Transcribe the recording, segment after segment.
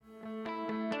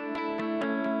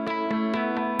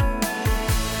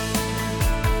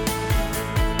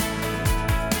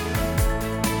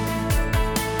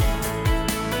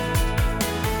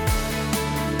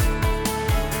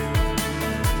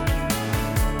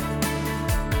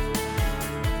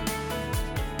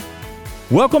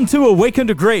Welcome to Awaken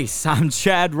to Grace. I'm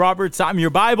Chad Roberts. I'm your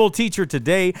Bible teacher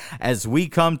today as we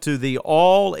come to the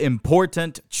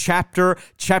all-important chapter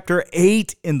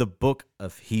 8 in the book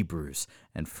of Hebrews.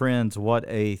 And friends, what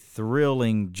a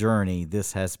thrilling journey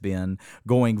this has been,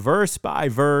 going verse by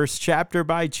verse, chapter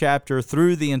by chapter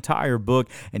through the entire book.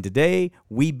 And today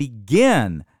we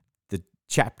begin the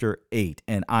chapter 8,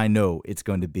 and I know it's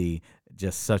going to be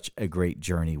just such a great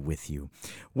journey with you.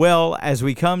 Well, as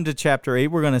we come to chapter 8,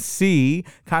 we're going to see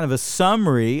kind of a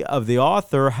summary of the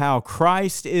author, how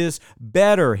Christ is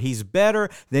better. He's better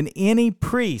than any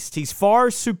priest. He's far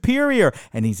superior,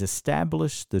 and he's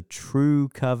established the true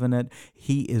covenant.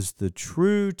 He is the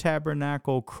true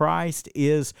tabernacle. Christ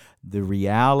is the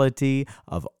reality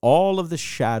of all of the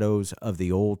shadows of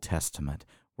the Old Testament.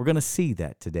 We're going to see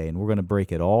that today, and we're going to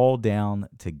break it all down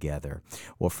together.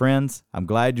 Well, friends, I'm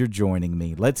glad you're joining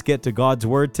me. Let's get to God's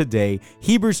Word today.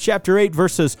 Hebrews chapter 8,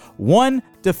 verses 1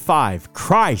 to 5.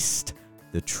 Christ,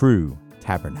 the true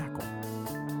tabernacle.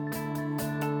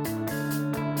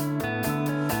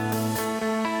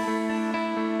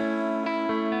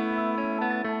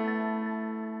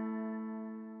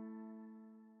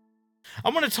 I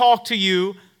want to talk to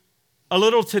you a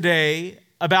little today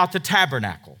about the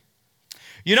tabernacle.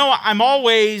 You know, I'm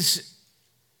always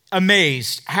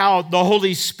amazed how the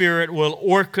Holy Spirit will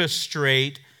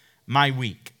orchestrate my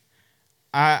week.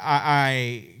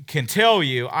 I can tell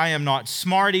you I am not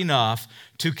smart enough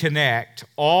to connect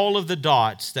all of the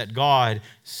dots that God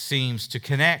seems to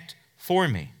connect for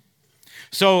me.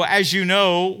 So as you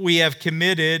know, we have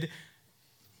committed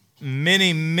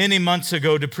many months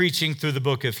ago to preaching through the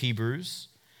book of Hebrews.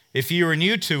 If you are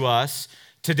new to us,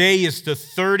 today is the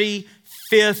 35th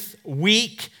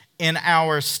week in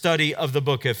our study of the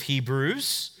book of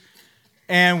Hebrews,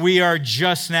 and we are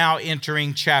just now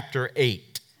entering chapter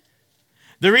 8.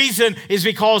 The reason is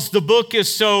because the book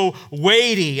is so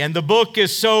weighty and the book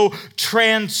is so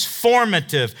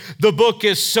transformative. The book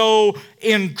is so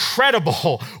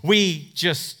incredible. We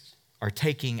just are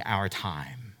taking our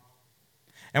time.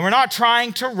 And we're not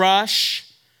trying to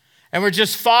rush, and we're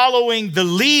just following the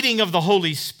leading of the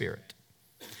Holy Spirit.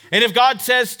 And if God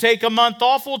says take a month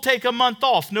off, we'll take a month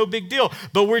off. No big deal.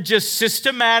 But we're just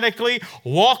systematically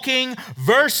walking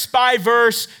verse by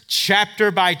verse,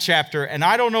 chapter by chapter. And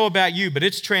I don't know about you, but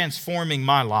it's transforming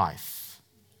my life.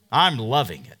 I'm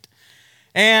loving it.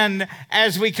 And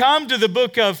as we come to the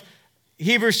book of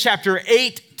Hebrews chapter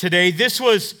 8 today, this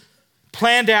was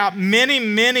planned out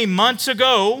many months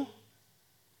ago,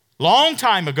 long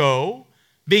time ago,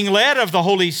 being led of the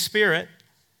Holy Spirit.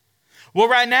 Well,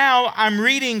 right now, I'm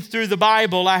reading through the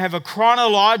Bible. I have a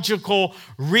chronological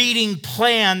reading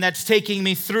plan that's taking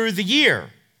me through the year.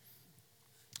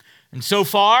 And so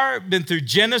far, been through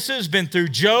Genesis, been through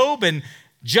Job, and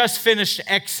just finished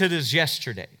Exodus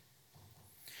yesterday.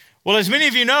 Well, as many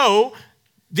of you know,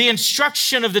 the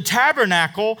instruction of the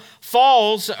tabernacle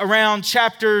falls around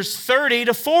chapters 30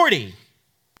 to 40.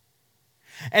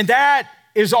 And that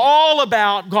is all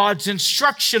about God's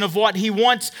instruction of what He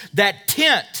wants that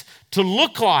tent to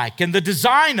look like and the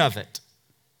design of it.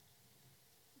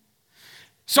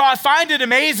 So I find it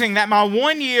amazing that my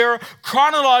 1-year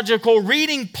chronological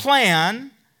reading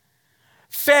plan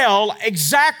fell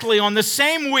exactly on the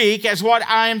same week as what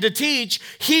I am to teach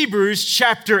Hebrews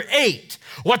chapter 8,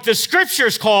 what the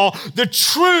scriptures call the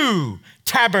true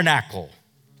tabernacle.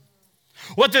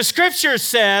 What the scripture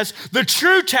says, the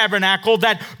true tabernacle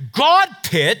that God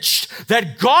pitched,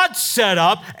 that God set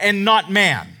up, and not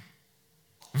man.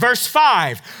 Verse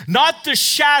 5, not the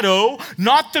shadow,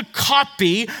 not the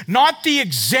copy, not the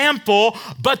example,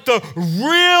 but the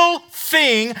real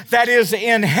thing that is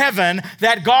in heaven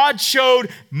that God showed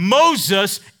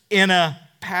Moses in a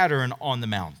pattern on the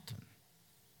mountain.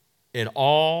 It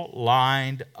all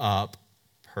lined up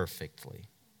perfectly.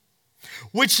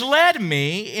 Which led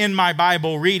me in my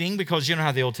Bible reading, because you know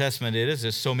how the Old Testament is,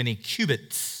 there's so many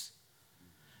cubits.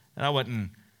 And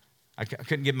I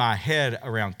couldn't get my head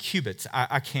around cubits.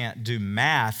 I can't do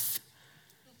math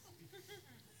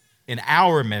in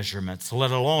our measurements, let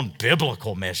alone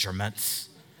biblical measurements.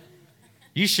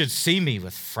 You should see me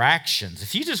with fractions.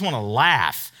 If you just want to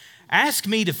laugh, ask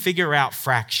me to figure out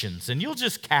fractions, and you'll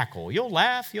just cackle. You'll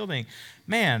laugh. You'll think,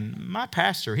 man, my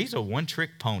pastor, he's a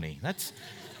one-trick pony. That's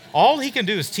all he can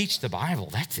do is teach the Bible.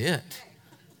 That's it.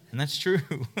 And that's true.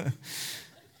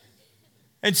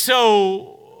 And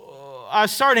so I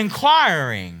started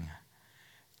inquiring,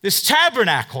 This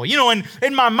tabernacle,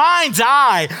 in my mind's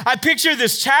eye, I picture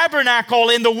this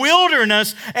tabernacle in the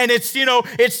wilderness, and it's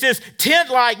this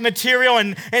tent-like material,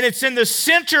 and it's in the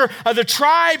center of the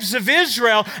tribes of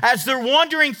Israel as they're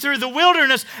wandering through the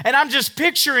wilderness, and I'm just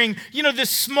picturing, this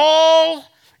small,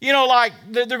 like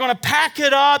they're going to pack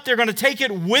it up, they're going to take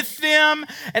it with them,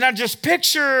 and I just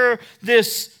picture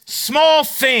this small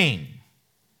thing.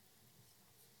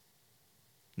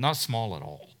 Not small at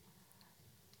all.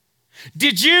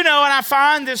 Did you know, and I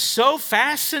find this so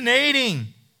fascinating,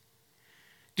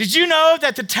 did you know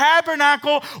that the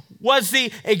tabernacle was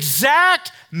the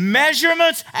exact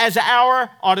measurements as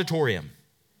our auditorium?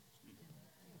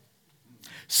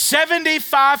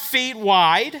 75 feet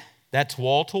wide, that's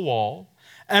wall to wall,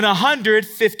 and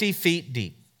 150 feet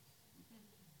deep.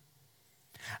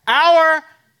 Our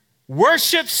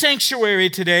worship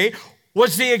sanctuary today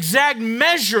was the exact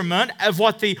measurement of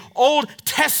what the Old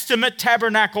Testament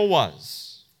tabernacle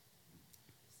was.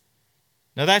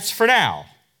 Now that's for now,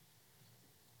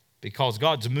 because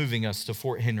God's moving us to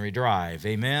Fort Henry Drive,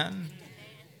 amen?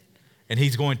 And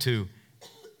He's going to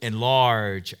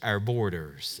enlarge our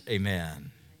borders,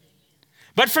 amen?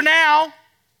 But for now,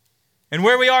 and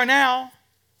where we are now,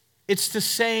 it's the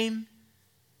same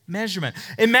measurement.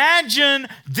 Imagine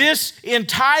this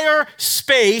entire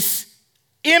space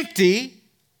empty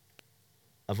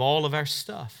of all of our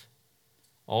stuff.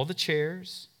 All the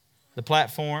chairs, the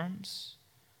platforms,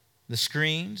 the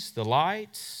screens, the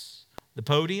lights, the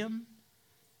podium.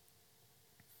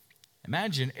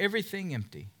 Imagine everything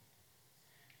empty.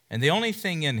 And the only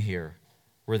thing in here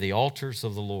were the altars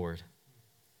of the Lord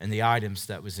and the items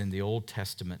that was in the Old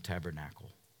Testament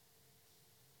tabernacle.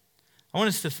 I want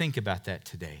us to think about that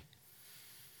today.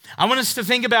 I want us to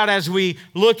think about, as we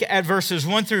look at verses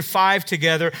 1 through 5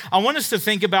 together, I want us to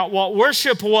think about what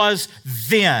worship was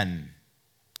then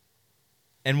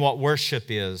and what worship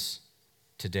is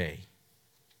today.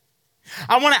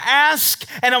 I want to ask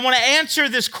and I want to answer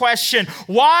this question.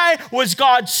 Why was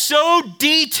God so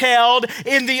detailed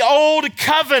in the old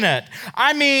covenant?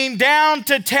 I mean, down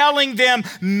to telling them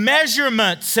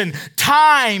measurements and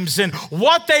times and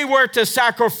what they were to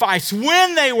sacrifice,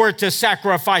 when they were to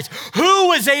sacrifice, who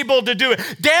was able to do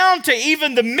it, down to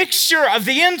even the mixture of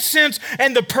the incense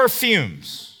and the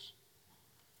perfumes.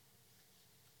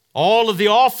 All of the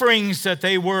offerings that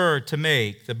they were to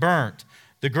make, the burnt,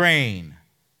 the grain,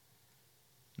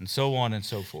 and so on and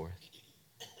so forth.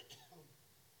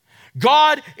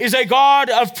 God is a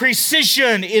God of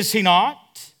precision, is He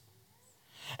not?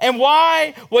 And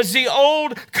why was the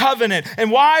old covenant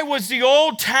and why was the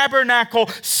old tabernacle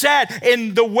set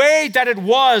in the way that it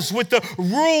was, with the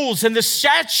rules and the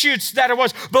statutes that it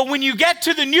was? But when you get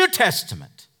to the New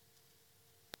Testament,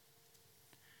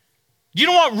 you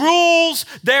know what rules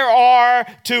there are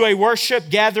to a worship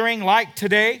gathering like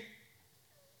today?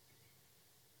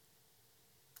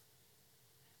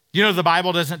 You know, the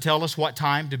Bible doesn't tell us what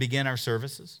time to begin our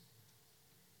services.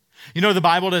 You know, the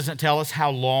Bible doesn't tell us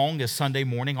how long a Sunday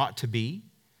morning ought to be.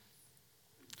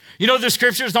 You know, the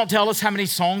scriptures don't tell us how many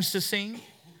songs to sing.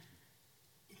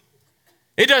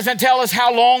 It doesn't tell us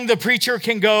how long the preacher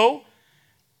can go.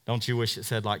 Don't you wish it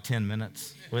said like 10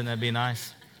 minutes? Wouldn't that be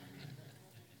nice?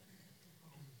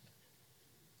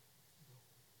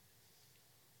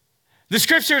 The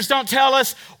scriptures don't tell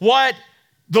us what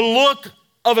the look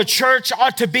of a church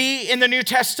ought to be in the New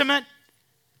Testament.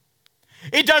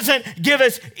 It doesn't give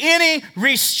us any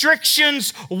restrictions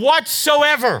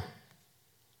whatsoever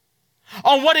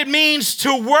on what it means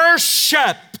to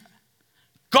worship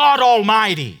God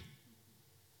Almighty.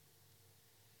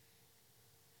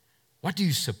 What do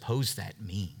you suppose that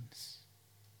means?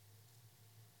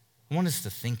 I want us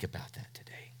to think about that today.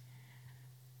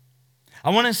 I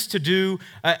want us to do,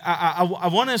 I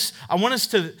want us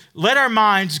to let our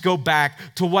minds go back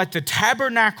to what the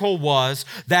tabernacle was,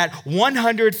 that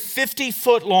 150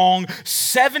 foot long,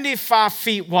 75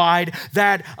 feet wide,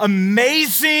 that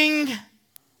amazing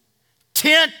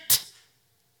tent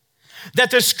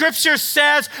that the scripture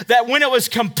says that when it was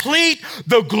complete,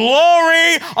 the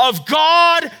glory of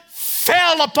God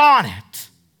fell upon it.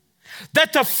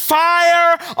 That the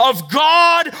fire of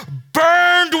God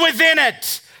burned within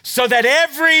it, so that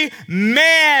every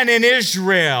man in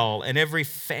Israel and every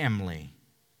family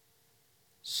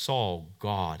saw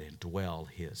God indwell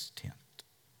His tent.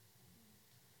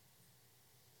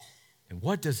 And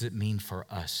what does it mean for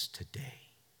us today?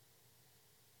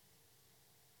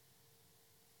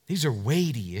 These are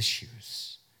weighty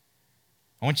issues.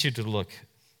 I want you to look,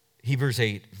 Hebrews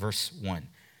 8, verse 1.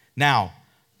 Now,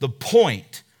 the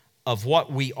point of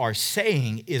what we are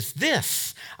saying is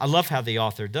this. I love how the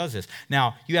author does this.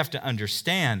 Now, you have to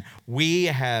understand, we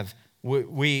have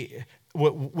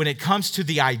When it comes to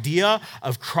the idea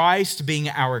of Christ being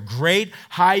our great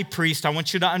high priest, I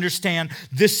want you to understand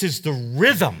this is the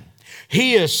rhythm.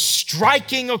 He is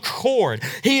striking a chord.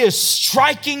 He is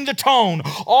striking the tone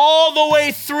all the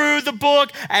way through the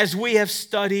book as we have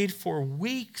studied for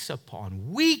weeks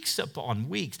upon weeks upon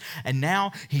weeks. And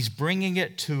now he's bringing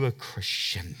it to a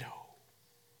crescendo.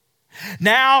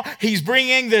 Now he's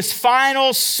bringing this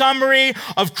final summary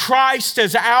of Christ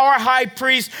as our high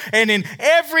priest. And in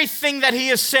everything that he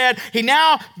has said, he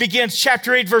now begins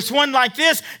chapter 8, verse 1 like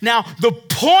this. Now the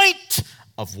point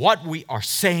of what we are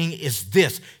saying is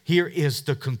this. Here is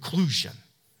the conclusion.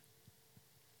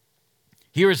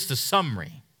 Here is the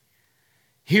summary.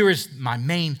 Here is my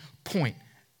main point.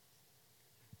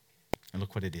 And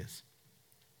look what it is.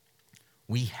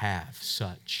 We have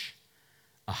such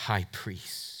a high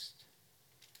priest.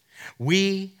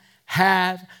 We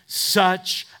have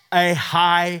such a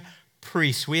high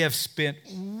priest. We have spent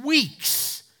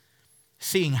weeks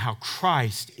seeing how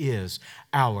Christ is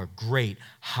our great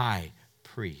high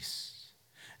priest.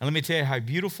 And let me tell you how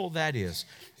beautiful that is,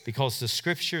 because the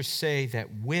scriptures say that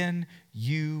when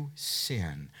you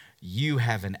sin, you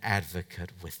have an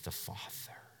advocate with the Father.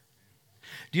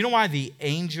 Do you know why the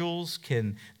angels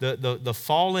the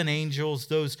fallen angels,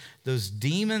 those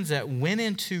demons that went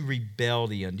into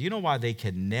rebellion, do you know why they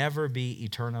can never be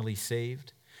eternally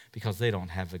saved? Because they don't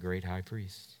have a great high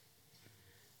priest.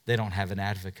 They don't have an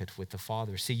advocate with the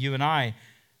Father. See, you and I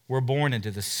were born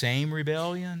into the same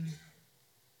rebellion.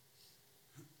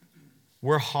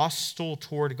 We're hostile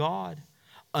toward God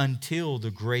until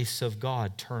the grace of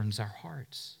God turns our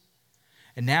hearts.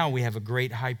 And now we have a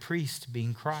great high priest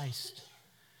being Christ.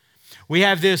 We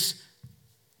have this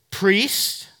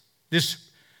priest,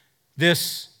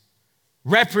 this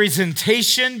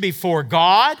representation before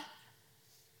God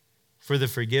for the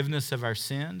forgiveness of our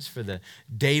sins, for the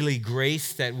daily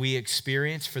grace that we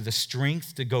experience, for the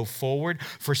strength to go forward,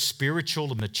 for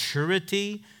spiritual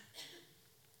maturity.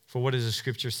 For what does the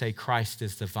scripture say? Christ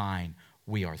is the vine,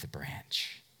 we are the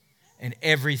branch. And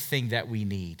everything that we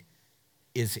need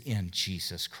is in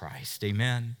Jesus Christ.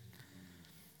 Amen.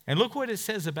 And look what it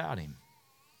says about him.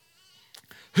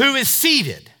 Who is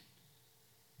seated.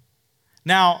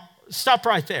 Now, stop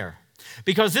right there.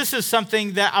 Because this is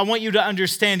something that I want you to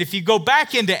understand. If you go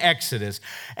back into Exodus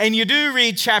and you do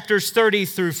read chapters 30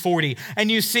 through 40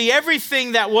 and you see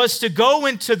everything that was to go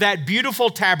into that beautiful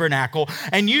tabernacle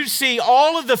and you see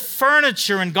all of the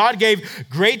furniture, and God gave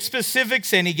great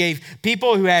specifics and he gave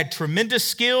people who had tremendous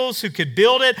skills who could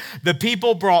build it. The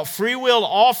people brought free will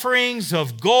offerings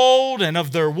of gold and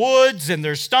of their woods and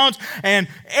their stones and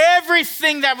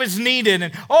everything that was needed.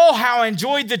 And oh, how I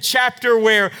enjoyed the chapter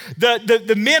where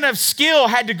the men of skill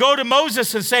had to go to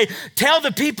Moses and say, tell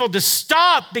the people to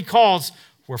stop because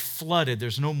we're flooded.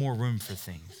 There's no more room for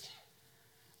things.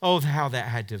 Oh, how that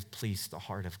had to please the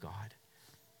heart of God.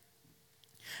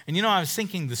 And you know, I was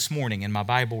thinking this morning in my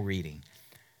Bible reading,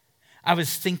 I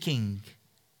was thinking,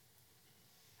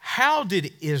 how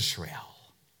did Israel,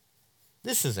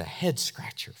 this is a head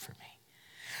scratcher for me,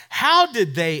 how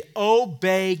did they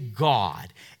obey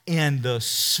God in the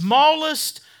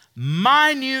smallest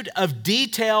minute of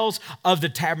details of the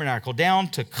tabernacle, down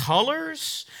to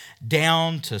colors,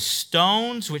 down to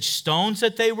stones, which stones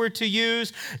that they were to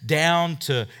use, down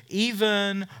to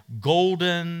even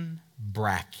golden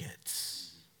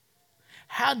brackets.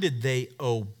 How did they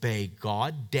obey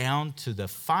God down to the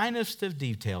finest of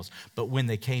details? But when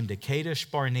they came to Kadesh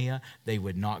Barnea, they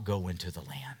would not go into the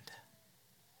land.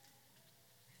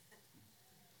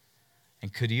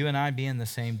 And could you and I be in the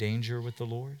same danger with the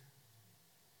Lord?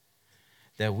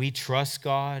 That we trust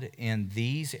God in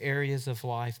these areas of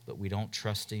life, but we don't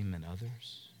trust him in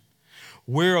others.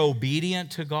 We're obedient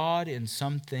to God in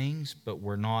some things, but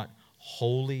we're not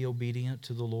wholly obedient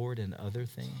to the Lord in other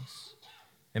things.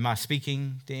 Am I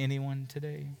speaking to anyone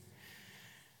today?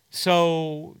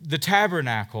 So the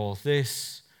tabernacle,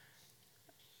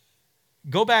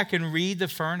 go back and read the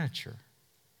furniture.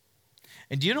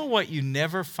 And do you know what you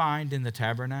never find in the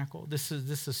tabernacle? This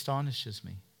astonishes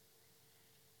me.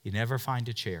 You never find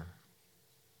a chair.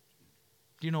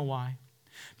 Do you know why?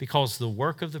 Because the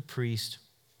work of the priest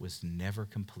was never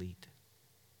complete.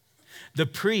 The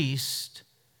priest,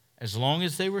 as long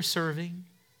as they were serving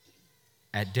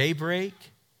at daybreak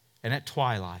and at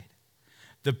twilight,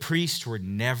 the priests were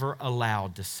never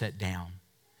allowed to sit down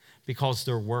because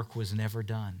their work was never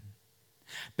done.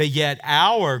 But yet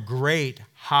our great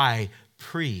high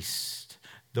priest,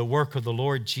 the work of the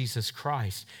Lord Jesus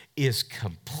Christ, is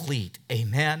complete.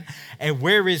 Amen. And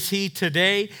where is he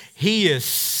today? He is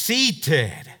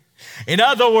seated In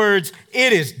other words,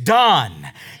 it is done.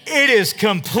 It is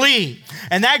complete.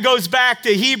 And that goes back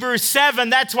to Hebrews 7.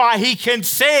 That's why he can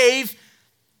save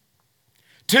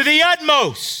to the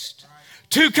utmost,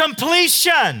 to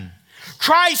completion.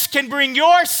 Christ can bring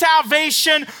your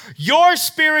salvation, your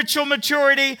spiritual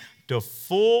maturity to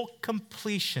full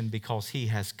completion because he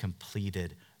has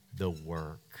completed the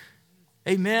work.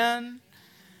 Amen.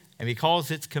 And because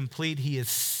it's complete, he is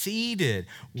seated.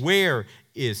 Where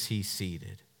is he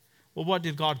seated? Well, what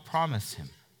did God promise him?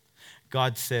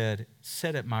 God said,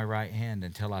 sit at my right hand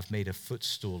until I've made a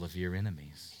footstool of your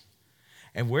enemies.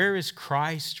 And where is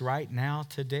Christ right now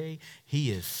today?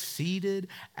 He is seated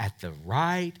at the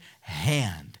right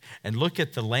hand. And look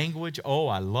at the language. Oh,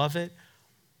 I love it.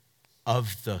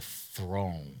 Of the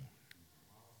throne.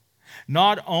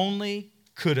 Not only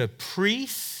could a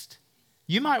priest,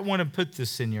 you might want to put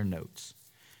this in your notes.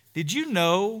 Did you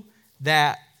know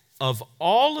that of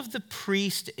all of the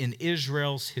priests in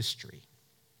Israel's history,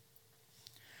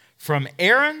 from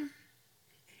Aaron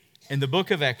in the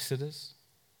book of Exodus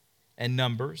and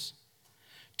Numbers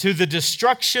to the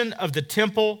destruction of the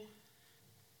temple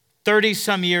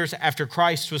 30-some years after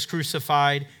Christ was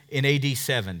crucified in AD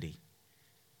 70.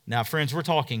 Now, friends, we're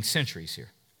talking centuries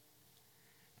here.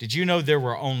 Did you know there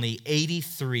were only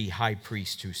 83 high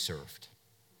priests who served?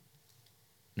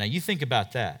 Now, you think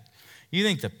about that. You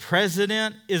think the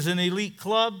president is an elite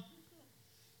club?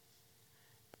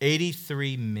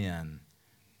 83 men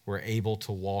were able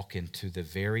to walk into the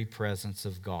very presence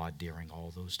of God during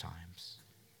all those times.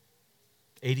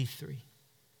 83.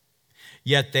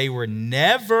 Yet they were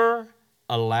never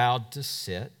allowed to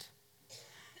sit,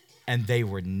 and they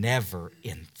were never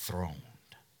enthroned.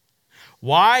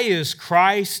 Why is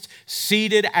Christ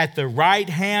seated at the right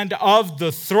hand of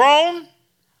the throne?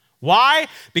 Why?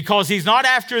 Because he's not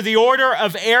after the order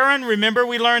of Aaron. Remember,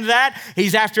 we learned that.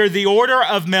 He's after the order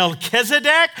of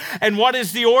Melchizedek. And what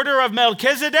is the order of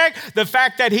Melchizedek? The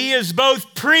fact that he is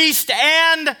both priest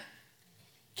and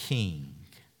king.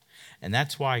 And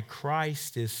that's why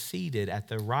Christ is seated at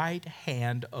the right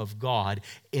hand of God,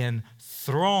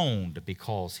 enthroned,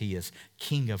 because he is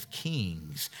King of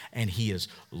Kings and he is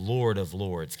Lord of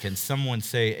Lords. Can someone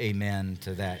say amen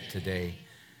to that today?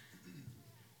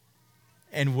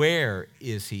 And where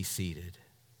is he seated?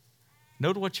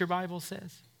 Note what your Bible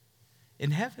says.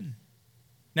 In heaven.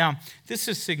 Now, this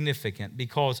is significant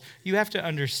because you have to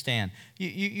understand.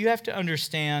 You have to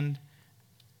understand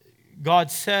God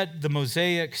set the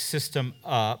Mosaic system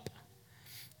up.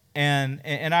 And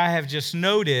I have just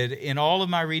noted in all of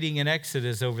my reading in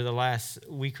Exodus over the last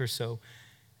week or so,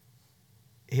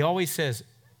 he always says,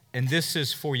 and this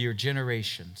is for your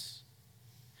generations.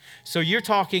 So you're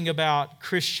talking about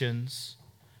Christians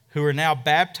who are now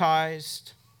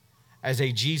baptized as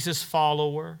a Jesus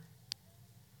follower.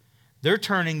 They're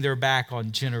turning their back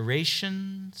on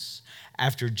generations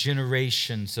after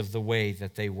generations of the way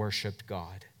that they worshiped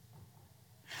God.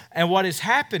 And what is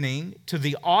happening to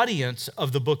the audience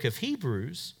of the book of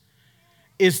Hebrews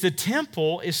is the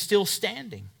temple is still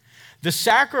standing. The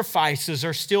sacrifices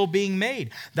are still being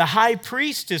made. The high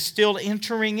priest is still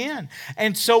entering in.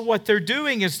 And so what they're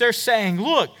doing is they're saying,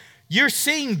 look, you're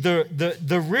seeing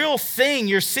the real thing.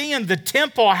 You're seeing the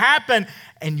temple happen,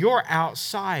 and you're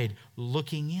outside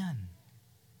looking in.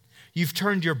 You've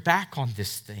turned your back on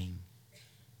this thing.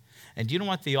 And do you know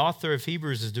what the author of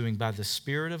Hebrews is doing by the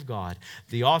Spirit of God?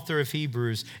 The author of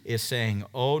Hebrews is saying,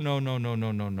 oh, no, no, no,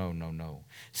 no, no, no, no, no.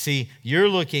 See, you're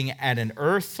looking at an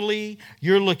earthly,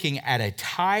 you're looking at a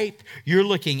type, you're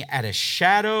looking at a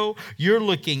shadow, you're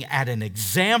looking at an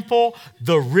example.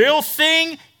 The real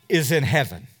thing is in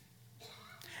heaven.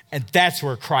 And that's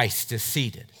where Christ is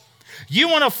seated. You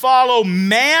want to follow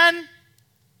man?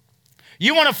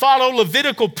 You want to follow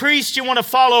Levitical priests? You want to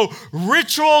follow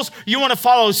rituals? You want to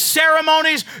follow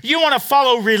ceremonies? You want to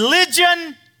follow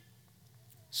religion?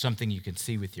 Something you can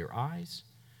see with your eyes?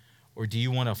 Or do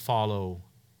you want to follow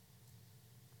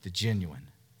the genuine,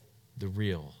 the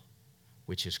real,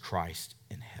 which is Christ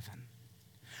in heaven?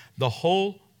 The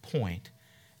whole point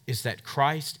is that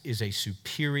Christ is a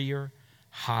superior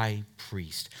high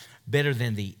priest, better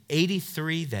than the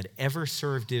 83 that ever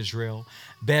served Israel,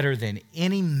 better than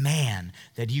any man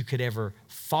that you could ever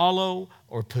follow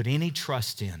or put any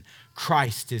trust in.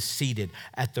 Christ is seated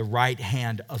at the right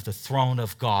hand of the throne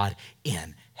of God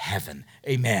in heaven.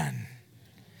 Amen.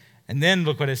 And then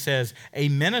look what it says, a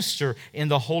minister in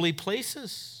the holy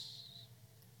places.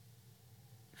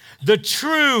 The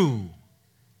true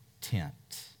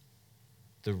tent,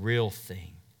 the real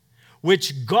thing,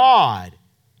 which God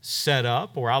set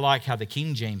up, or I like how the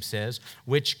King James says,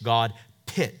 which God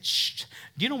pitched.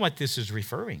 Do you know what this is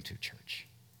referring to, church?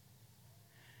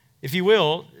 if you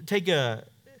will,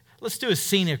 let's do a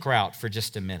scenic route for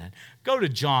just a minute. Go to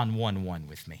John 1:1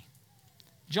 with me.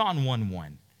 John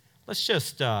 1:1. Let's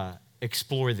just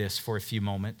explore this for a few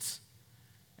moments,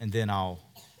 and then I'll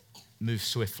move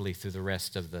swiftly through the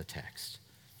rest of the text.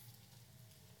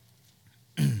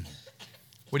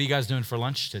 What are you guys doing for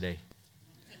lunch today?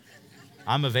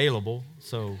 I'm available,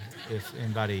 so if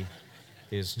anybody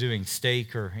is doing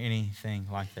steak or anything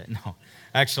like that. No,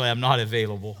 actually, I'm not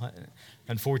available.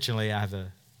 Unfortunately, I have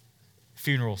a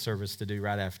funeral service to do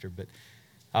right after, but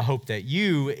I hope that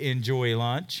you enjoy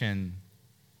lunch, and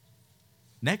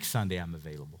next Sunday I'm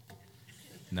available.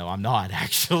 No, I'm not,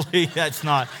 actually. That's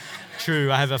not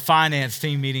true. I have a finance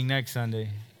team meeting next Sunday.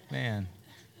 Man,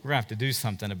 we're going to have to do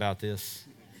something about this.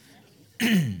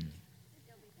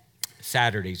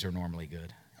 Saturdays are normally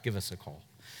good. Give us a call.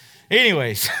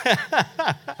 Anyways,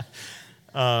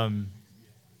 John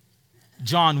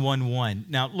 1:1.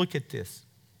 Now, look at this.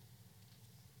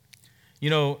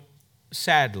 You know,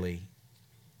 sadly,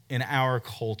 in our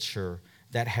culture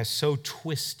that has so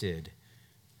twisted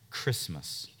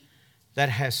Christmas, that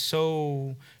has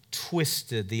so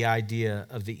twisted the idea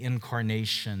of the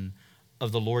incarnation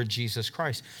of the Lord Jesus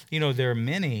Christ. You know, there are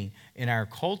many in our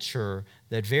culture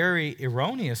that very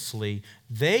erroneously,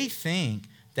 they think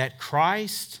that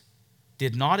Christ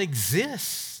did not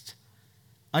exist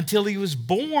until he was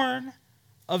born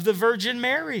of the Virgin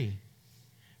Mary.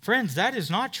 Friends, that is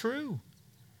not true.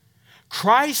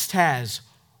 Christ has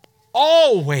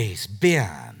always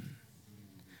been.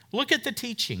 Look at the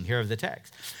teaching here of the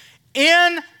text.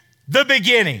 In the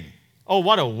beginning. Oh,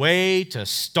 what a way to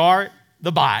start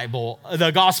the Bible,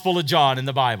 the Gospel of John in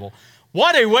the Bible.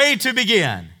 What a way to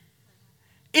begin.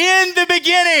 In the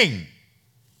beginning.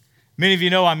 Many of you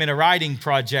know I'm in a writing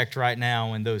project right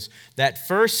now, and that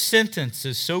first sentence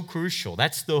is so crucial.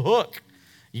 That's the hook.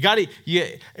 You got to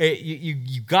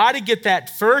get that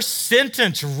first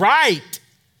sentence right.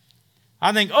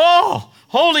 I think, oh,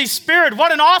 Holy Spirit,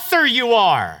 what an author you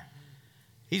are.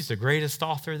 He's the greatest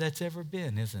author that's ever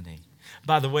been, isn't he?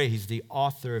 By the way, he's the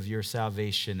author of your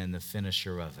salvation and the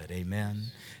finisher of it.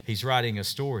 Amen. He's writing a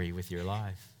story with your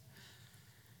life.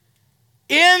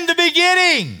 In the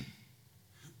beginning,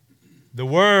 the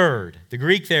Word, the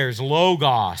Greek there is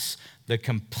logos, the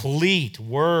complete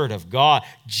Word of God,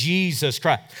 Jesus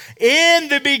Christ. In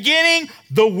the beginning,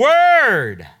 the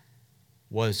Word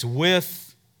was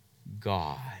with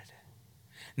God.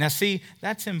 Now see,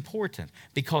 that's important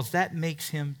because that makes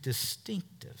him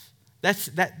distinctive.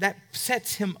 That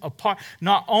sets him apart.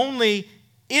 Not only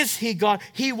is he God,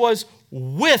 he was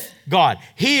with God.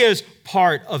 He is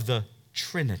part of the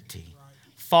Trinity.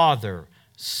 Father,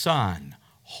 Son,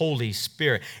 Holy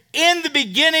Spirit. In the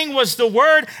beginning was the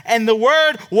Word, and the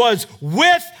Word was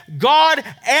with God,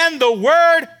 and the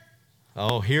Word,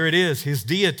 oh, here it is, his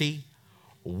deity,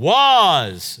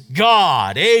 was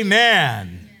God.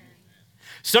 Amen.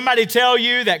 Somebody tell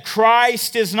you that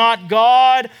Christ is not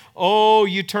God, oh,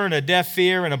 you turn a deaf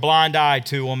ear and a blind eye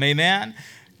to them. Amen.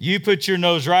 You put your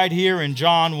nose right here in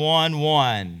John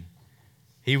 1:1.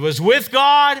 He was with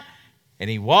God, and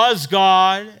he was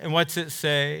God. And what's it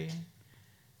say?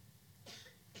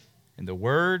 And the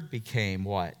Word became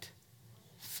what?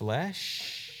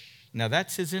 Flesh. Now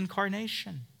that's his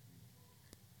incarnation.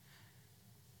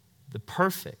 The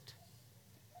perfect,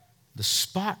 the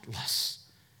spotless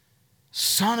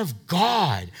Son of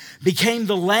God became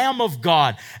the Lamb of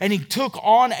God, and he took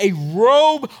on a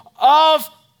robe of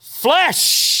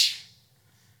flesh.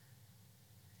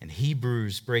 And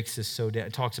Hebrews breaks this so down.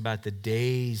 It talks about the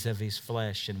days of his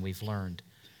flesh, and we've learned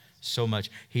so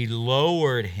much. He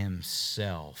lowered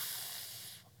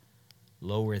himself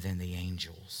lower than the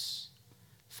angels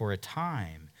for a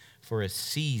time, for a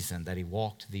season that he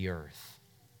walked the earth.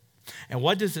 And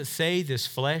what does it say this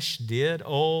flesh did?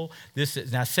 Oh,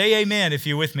 now say amen if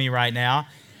you're with me right now.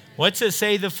 What's it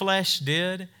say the flesh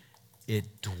did?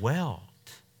 It dwelt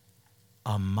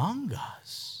among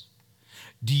us.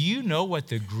 Do you know what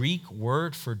the Greek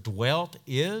word for dwelt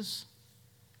is?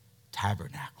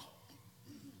 Tabernacle.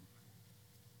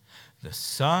 The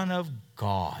Son of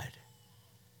God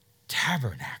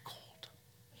tabernacled.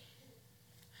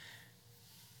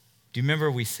 Do you remember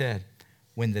we said,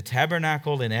 when the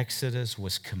tabernacle in Exodus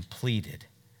was completed,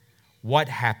 what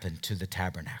happened to the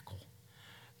tabernacle?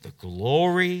 The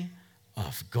glory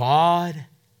of God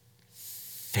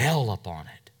fell upon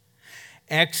it.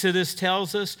 Exodus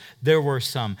tells us there were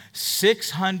some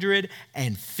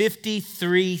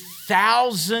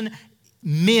 653,000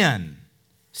 men,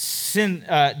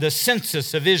 the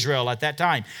census of Israel at that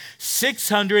time.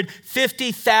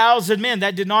 650,000 men.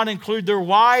 That did not include their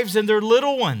wives and their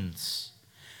little ones.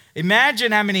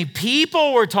 Imagine how many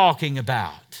people we're talking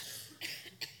about.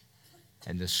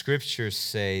 And the scriptures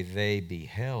say they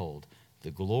beheld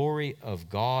the glory of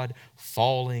God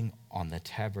falling on the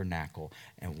tabernacle.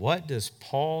 And what does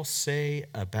Paul say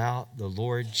about the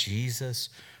Lord Jesus?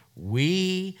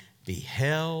 We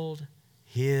beheld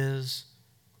his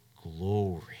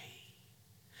glory.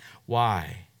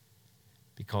 Why?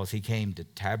 Because he came to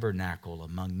tabernacle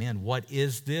among men. What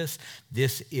is this?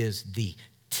 This is the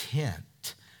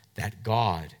tent that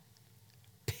God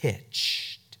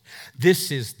pitched.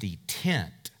 This is the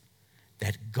tent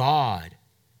that God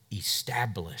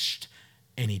established,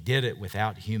 and he did it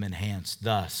without human hands,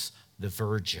 thus the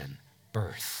virgin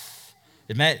birth.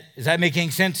 Is that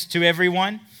making sense to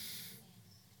everyone?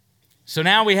 So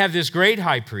now we have this great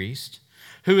high priest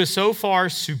who is so far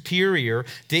superior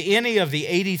to any of the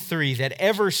 83 that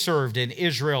ever served in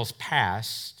Israel's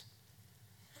past.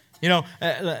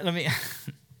 Let me,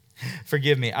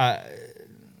 forgive me,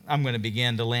 I'm going to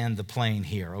begin to land the plane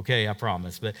here, okay, I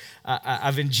promise. But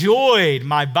I've enjoyed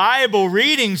my Bible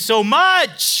reading so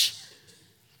much.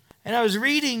 And I was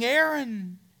reading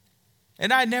Aaron,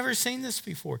 and I'd never seen this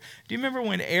before. Do you remember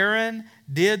when Aaron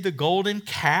did the golden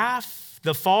calf,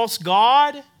 the false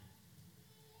god?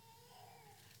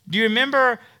 Do you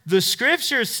remember the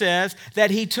scripture says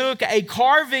that he took a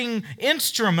carving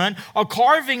instrument, a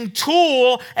carving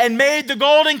tool, and made the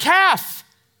golden calf?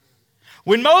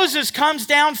 When Moses comes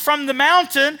down from the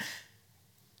mountain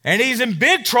and he's in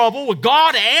big trouble with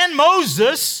God and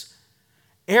Moses,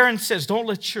 Aaron says, don't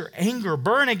let your anger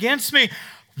burn against me.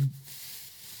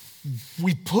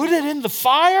 We put it in the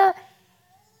fire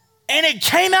and it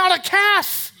came out a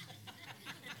calf.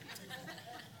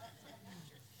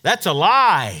 That's a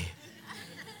lie.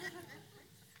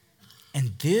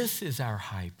 And this is our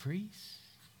high priest.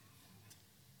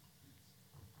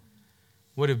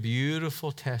 What a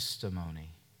beautiful testimony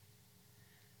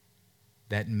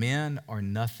that men are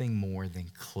nothing more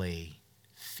than clay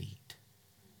feet.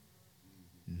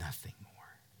 Nothing more.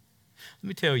 Let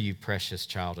me tell you, precious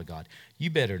child of God, you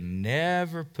better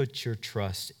never put your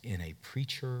trust in a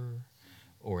preacher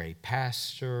or a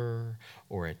pastor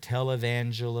or a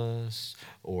televangelist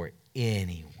or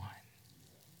anyone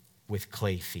with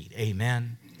clay feet.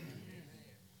 Amen?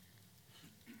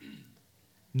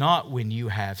 Not when you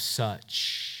have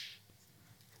such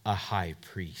a high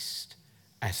priest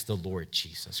as the Lord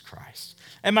Jesus Christ.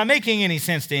 Am I making any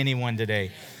sense to anyone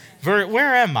today?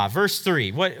 Where am I? Verse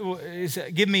 3.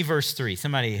 Give me verse 3.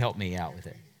 Somebody help me out with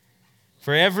it.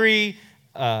 For every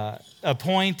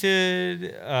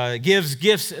appointed, gives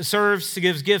gifts, serves,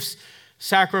 gives gifts,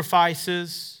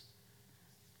 sacrifices,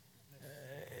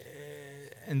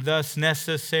 and thus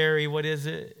necessary, what is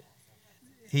it?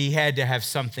 He had to have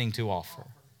something to offer.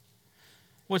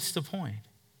 What's the point?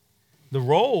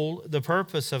 The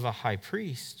purpose of a high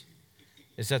priest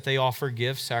is that they offer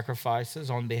gifts, sacrifices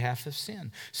on behalf of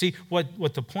sin. See,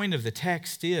 what the point of the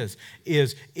text is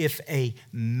if a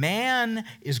man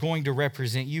is going to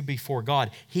represent you before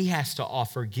God, he has to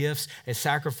offer gifts and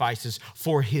sacrifices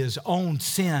for his own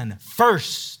sin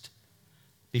first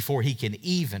before he can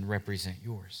even represent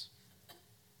yours.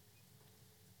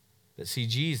 But see,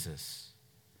 Jesus,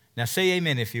 now say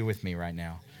amen if you're with me right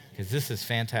now, because this is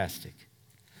fantastic.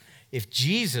 If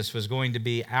Jesus was going to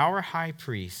be our high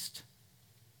priest,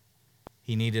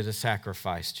 he needed a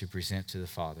sacrifice to present to the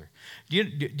Father. Do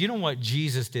you know what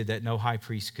Jesus did that no high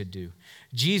priest could do?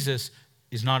 Jesus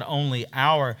is not only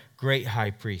our great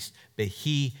high priest, but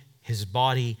his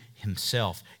body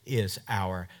himself is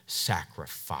our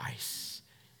sacrifice.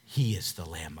 He is the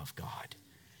Lamb of God.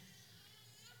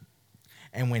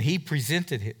 And when he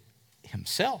presented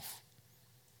himself,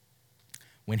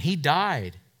 when he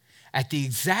died, at the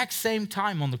exact same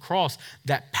time on the cross,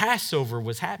 that Passover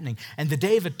was happening and the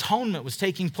Day of Atonement was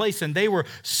taking place and they were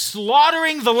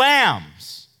slaughtering the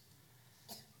lambs.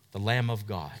 The Lamb of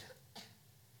God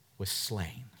was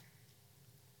slain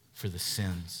for the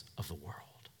sins of the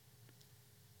world.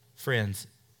 Friends,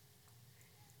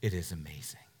 it is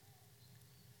amazing.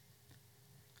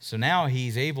 So now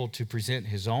he's able to present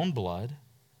his own blood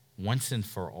once and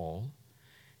for all.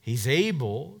 He's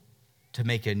able to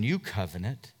make a new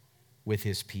covenant with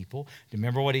his people. Do you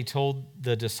remember what he told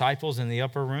the disciples in the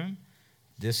upper room?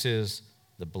 This is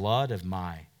the blood of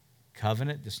my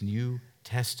covenant, this new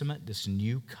testament, this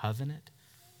new covenant.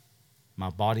 My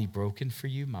body broken for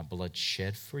you, my blood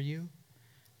shed for you.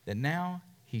 That now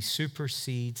he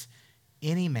supersedes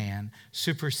any man,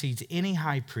 supersedes any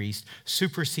high priest,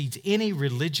 supersedes any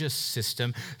religious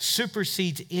system,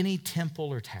 supersedes any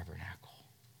temple or tabernacle.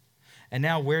 And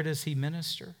now where does he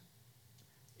minister?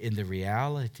 In the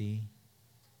reality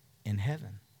in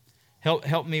heaven.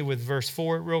 Help me with verse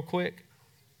 4 real quick.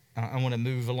 I want to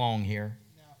move along here.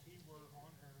 Now, if he were on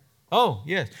earth. Oh,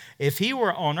 yes. If he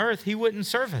were on earth, he wouldn't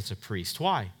serve as a priest.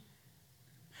 Why?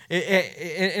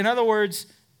 In other words,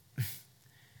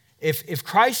 if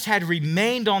Christ had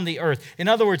remained on the earth, in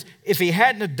other words, if he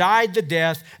hadn't have died the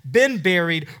death, been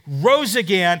buried, rose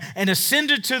again, and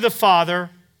ascended to the Father,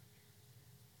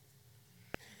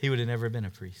 he would have never been a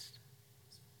priest.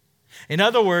 In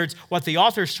other words, what the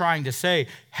author's trying to say,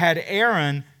 had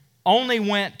Aaron only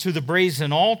went to the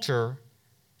brazen altar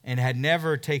and had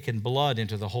never taken blood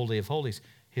into the Holy of Holies,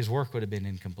 his work would have been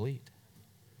incomplete.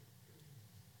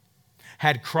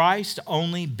 Had Christ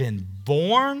only been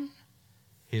born,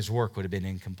 his work would have been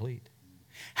incomplete.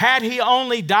 Had he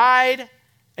only died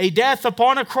a death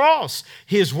upon a cross,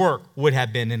 his work would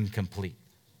have been incomplete.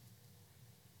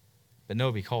 But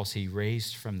no, because he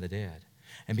raised from the dead,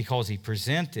 and because he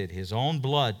presented his own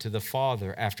blood to the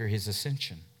Father after his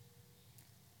ascension,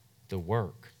 the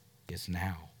work is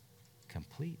now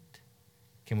complete.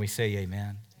 Can we say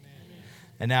amen? Amen.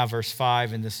 And now verse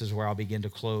 5, and this is where I'll begin to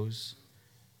close.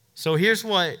 So here's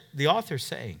what the author's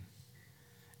saying.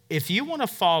 If you want to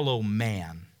follow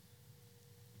man,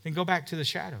 then go back to the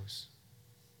shadows.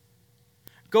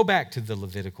 Go back to the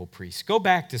Levitical priest. Go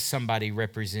back to somebody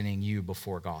representing you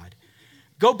before God.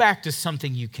 Go back to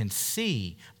something you can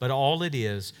see, but all it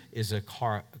is a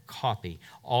copy.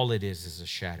 All it is a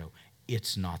shadow.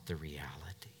 It's not the reality.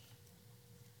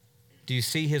 Do you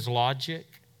see his logic?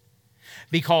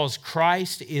 Because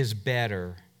Christ is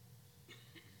better,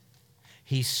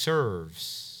 he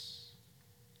serves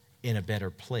in a better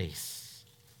place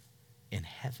in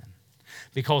heaven.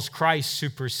 Because Christ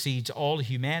supersedes all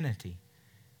humanity,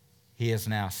 he is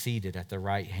now seated at the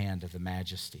right hand of the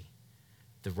majesty,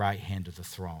 the right hand of the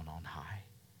throne on high.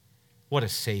 What a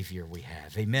Savior we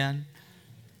have. Amen?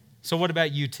 So what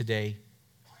about you today?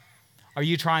 Are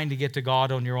you trying to get to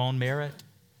God on your own merit?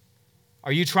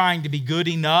 Are you trying to be good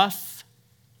enough?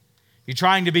 You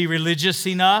trying to be religious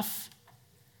enough?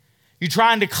 You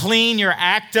trying to clean your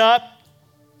act up?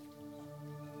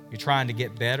 You're trying to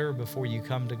get better before you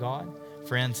come to God?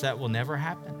 Friends, that will never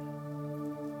happen.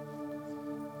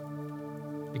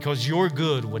 Because your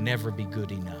good will never be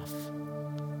good enough.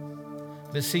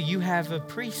 But see, you have a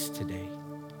priest today.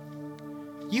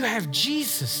 You have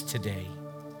Jesus today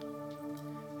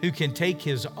who can take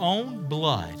his own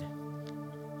blood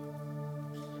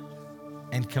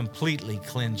and completely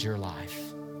cleanse your life.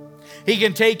 He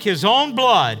can take his own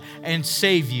blood and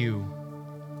save you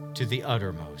to the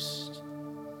uttermost.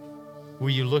 Will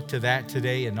you look to that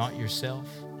today and not yourself?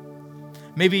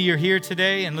 Maybe you're here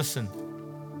today and listen,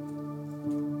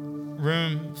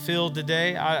 room filled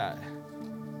today.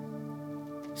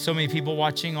 So many people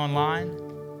watching online.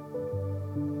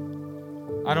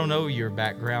 I don't know your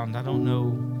background. I don't know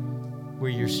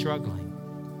where you're struggling.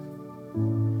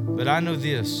 But I know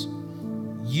this.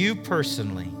 You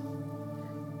personally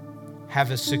have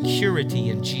a security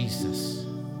in Jesus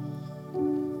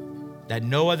that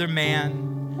no other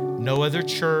man, no other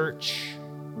church,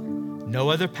 no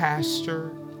other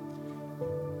pastor,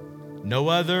 no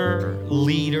other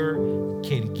leader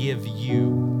can give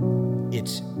you.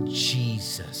 It's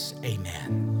Jesus.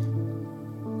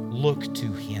 Amen. Look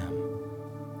to him,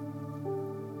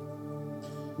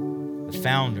 the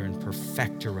founder and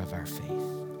perfecter of our faith.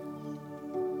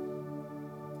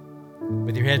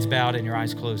 With your heads bowed and your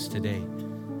eyes closed today,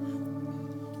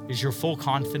 is your full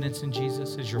confidence in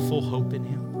Jesus? Is your full hope in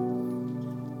him?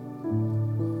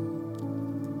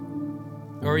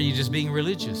 Or are you just being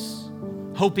religious?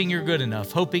 Hoping you're good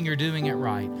enough, hoping you're doing it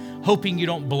right, hoping you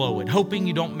don't blow it, hoping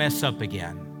you don't mess up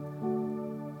again.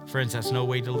 Friends, that's no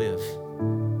way to live.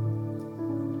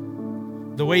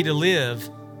 The way to live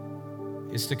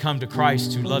is to come to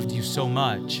Christ who loved you so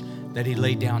much that he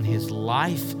laid down his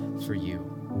life for you.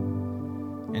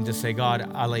 And to say,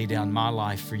 God, I lay down my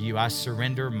life for you. I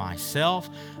surrender myself.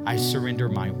 I surrender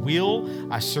my will.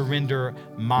 I surrender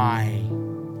my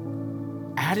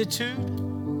attitude,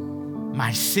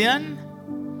 my sin,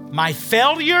 my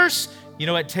failures. You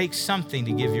know, it takes something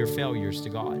to give your failures to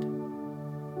God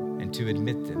and to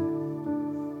admit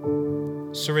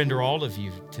them. Surrender all of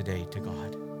you today to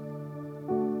God.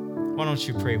 Why don't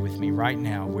you pray with me right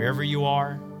now, wherever you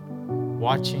are,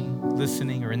 watching,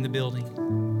 listening, or in the building.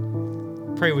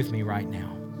 Pray with me right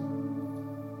now.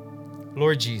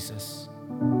 Lord Jesus,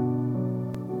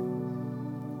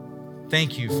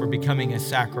 thank you for becoming a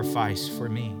sacrifice for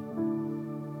me,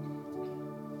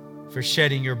 for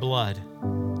shedding your blood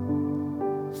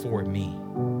for me.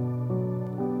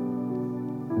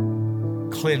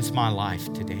 Cleanse my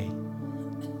life today.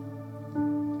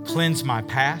 Cleanse my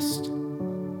past.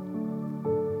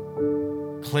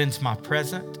 cleanse my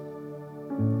present,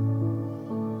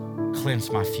 cleanse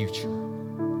my future,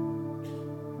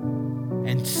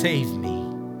 and save me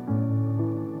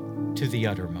to the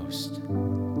uttermost.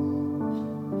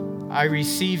 I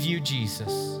receive you,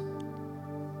 Jesus,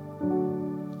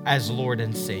 as Lord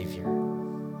and Savior.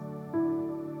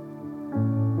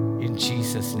 In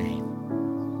Jesus' name,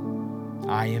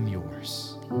 I am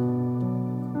yours.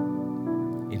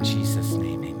 In Jesus'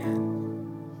 name, amen.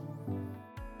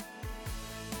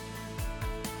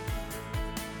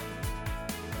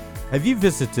 Have you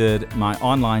visited my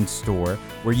online store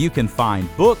where you can find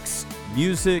books,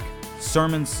 music,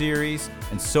 sermon series,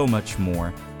 and so much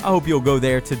more? I hope you'll go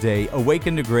there today,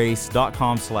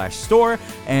 awakentograce.com/store,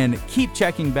 and keep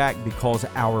checking back because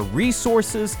our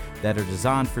resources that are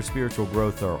designed for spiritual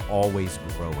growth are always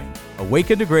growing.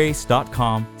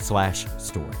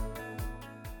 awakentograce.com/store.